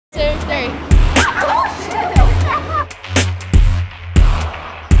3.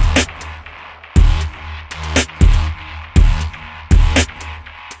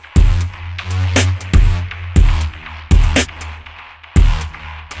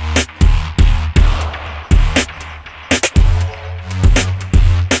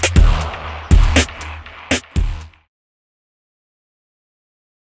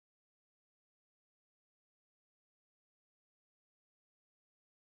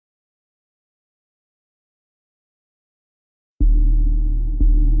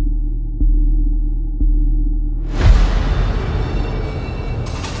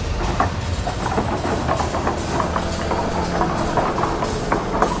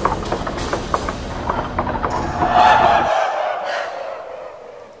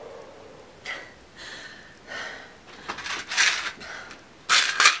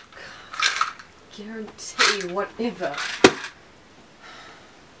 Guarantee whatever.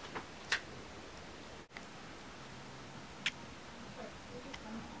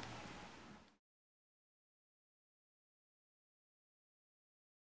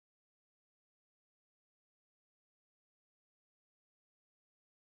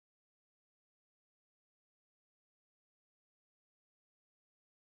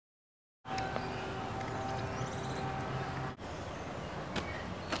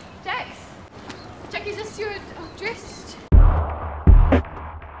 Is this your dress?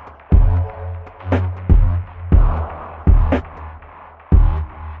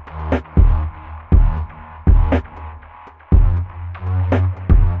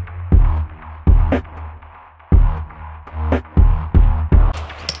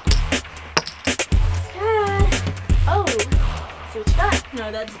 Oh, see what you got?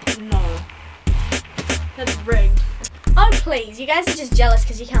 No, that's rigged. Oh please, you guys are just jealous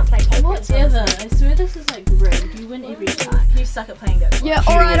because you can't play poker. Whatever, I swear this is like rigged. You win every time. You suck at playing that. Yeah,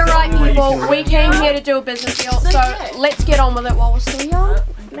 alright people, we came here to do a business deal, so let's get on with it while we're still young.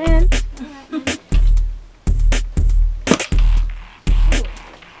 Man.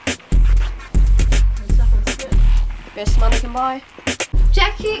 Best money can buy.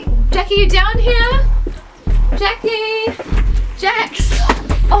 Jackie, you down here? Jackie, Jax.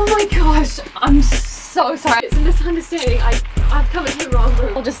 Oh my gosh, I'm so sorry. It's a misunderstanding. I've come in the wrong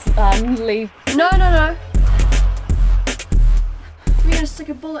room. I'll just leave. No. We're gonna stick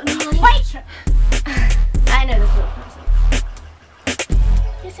a bullet in your Wait! I know this little person.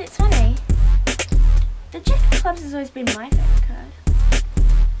 Yes, it's funny. The Jack of Clubs has always been my favourite card.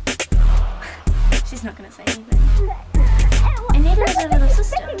 She's not gonna say anything. And neither is her little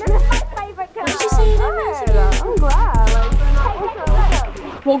sister. What did you say your name is again? I'm glad.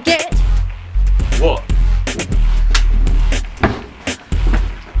 We'll get. What?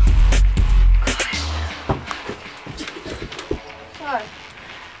 So,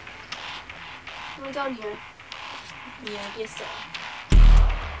 we're done here. Yeah, I guess so.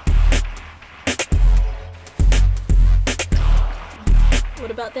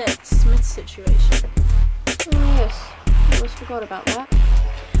 What about that Smith situation? Oh yes, I almost forgot about that.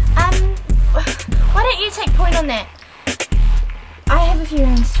 Why don't you take point on that? I have a few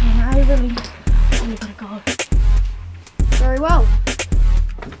errands to run. I really gotta go. Very well.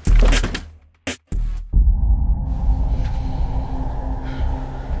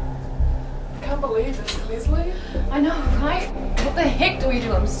 I can't believe this, Leslie. I know, right? What the heck do we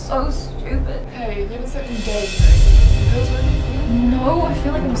do? I'm so stupid. Hey, there was something gay thing. No, I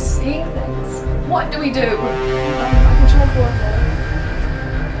feel like I'm seeing things. What do we do? I can try to coordinate.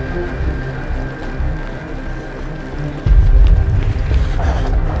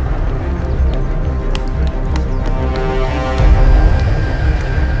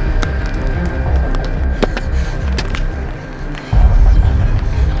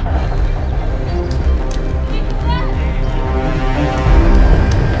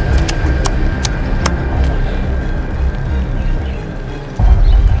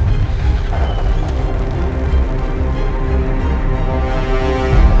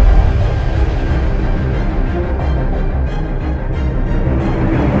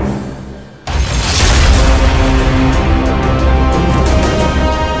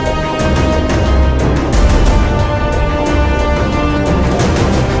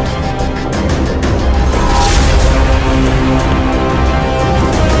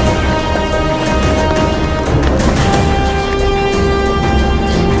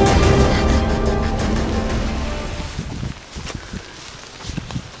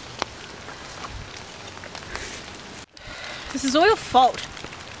 This is all your fault.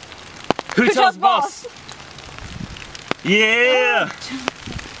 Who tells boss? Yeah!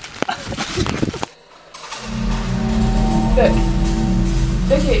 Vic.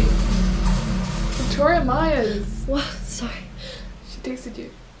 Vicky. Victoria Myers. What? Sorry. She texted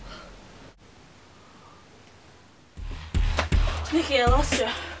you. Nikki, I lost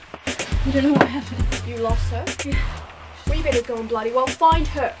her. You don't know what happened. You lost her? Yeah. We better go and bloody well find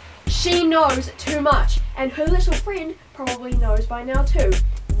her. She knows too much, and her little friend probably knows by now too.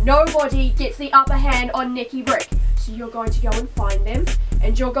 Nobody gets the upper hand on Nikki Brick. So you're going to go and find them,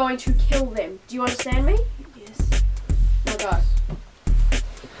 and you're going to kill them. Do you understand me? Yes. Now go.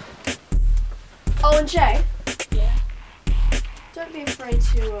 Oh, and Jay. Yeah. Don't be afraid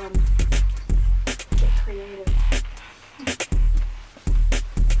to get creative.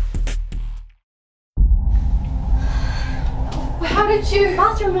 How did you...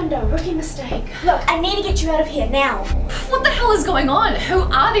 Bathroom window, rookie mistake. Look, I need to get you out of here now. What the hell is going on? Who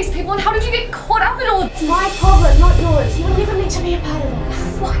are these people and how did you get caught up in all of It's my problem, not yours. You were never meant to be a part of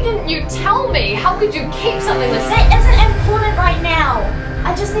this. Why didn't you tell me? How could you keep something this... That isn't important right now.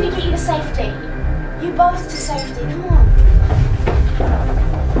 I just need to get you to safety. You both to safety, come on.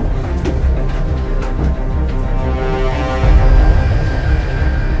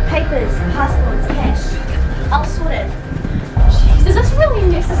 Papers, passports, cash. I'll sort it. Jeez, is this really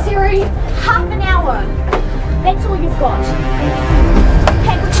necessary? Half an hour. That's all you've got.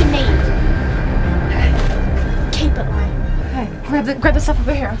 Pack what you need. Keep it light. Okay, grab the stuff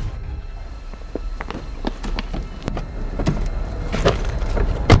over here.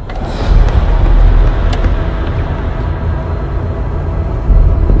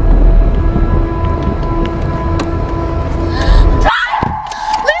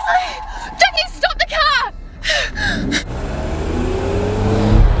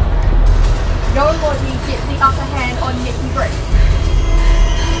 Nobody gets the upper hand on Nikki Brick.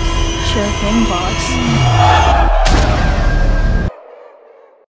 Sure thing, boss.